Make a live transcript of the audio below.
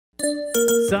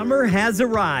Summer has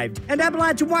arrived, and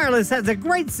Appalachian Wireless has a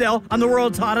great sale on the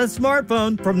world's hottest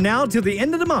smartphone from now to the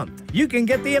end of the month. You can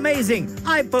get the amazing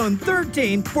iPhone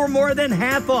 13 for more than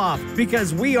half off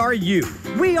because we are you.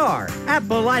 We are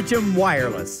Appalachian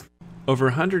Wireless. Over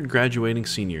 100 graduating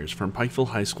seniors from Pikeville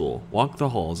High School walked the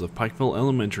halls of Pikeville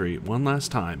Elementary one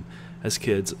last time as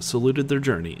kids saluted their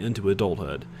journey into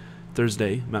adulthood.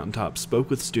 Thursday, Mountaintop spoke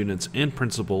with students and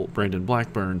Principal Brandon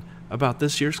Blackburn about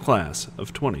this year's class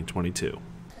of 2022.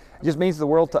 It just means the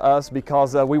world to us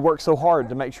because we work so hard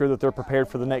to make sure that they're prepared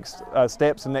for the next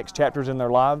steps and next chapters in their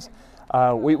lives.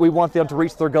 We want them to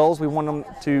reach their goals. We want them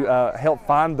to help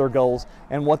find their goals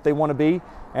and what they want to be.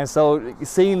 And so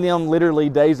seeing them literally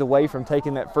days away from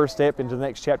taking that first step into the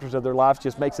next chapters of their lives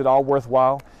just makes it all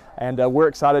worthwhile. And we're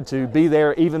excited to be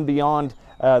there even beyond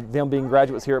them being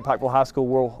graduates here at Pikeville High School.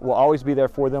 We'll always be there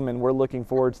for them, and we're looking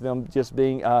forward to them just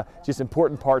being just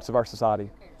important parts of our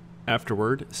society.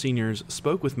 Afterward, seniors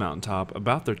spoke with Mountaintop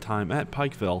about their time at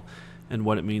Pikeville and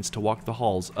what it means to walk the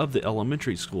halls of the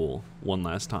elementary school one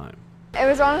last time. It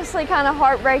was honestly kind of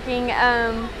heartbreaking.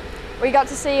 We got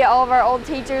to see all of our old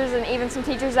teachers, and even some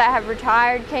teachers that have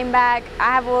retired came back.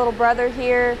 I have a little brother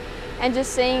here, and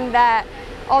just seeing that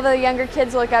all the younger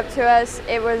kids look up to us,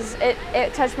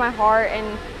 it touched my heart,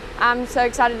 and I'm so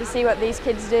excited to see what these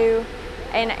kids do.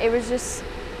 And it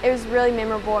was really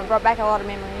memorable and brought back a lot of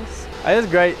memories. It was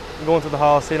great going through the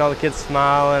hall, seeing all the kids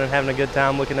smiling and having a good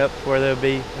time, looking up to where they'll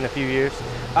be in a few years.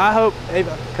 I hope,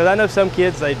 because I know some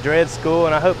kids, they dread school,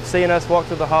 and I hope seeing us walk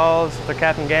through the halls with their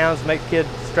cap and gowns make kids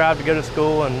strive to go to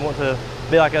school and want to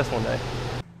be like us one day.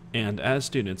 And as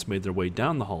students made their way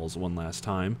down the halls one last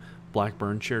time,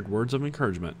 Blackburn shared words of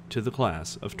encouragement to the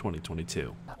class of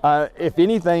 2022. If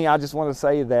anything, I just want to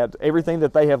say that everything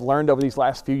that they have learned over these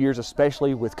last few years,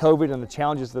 especially with COVID and the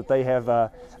challenges that they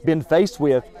have been faced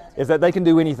with, is that they can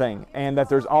do anything, and that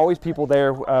there's always people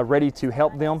there ready to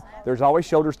help them. There's always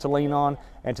shoulders to lean on.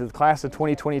 And to the class of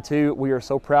 2022, we are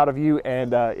so proud of you,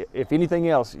 and if anything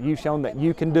else, you've shown that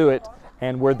you can do it,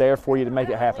 and we're there for you to make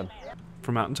it happen.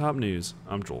 For Mountaintop News,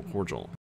 I'm Joel Cordial.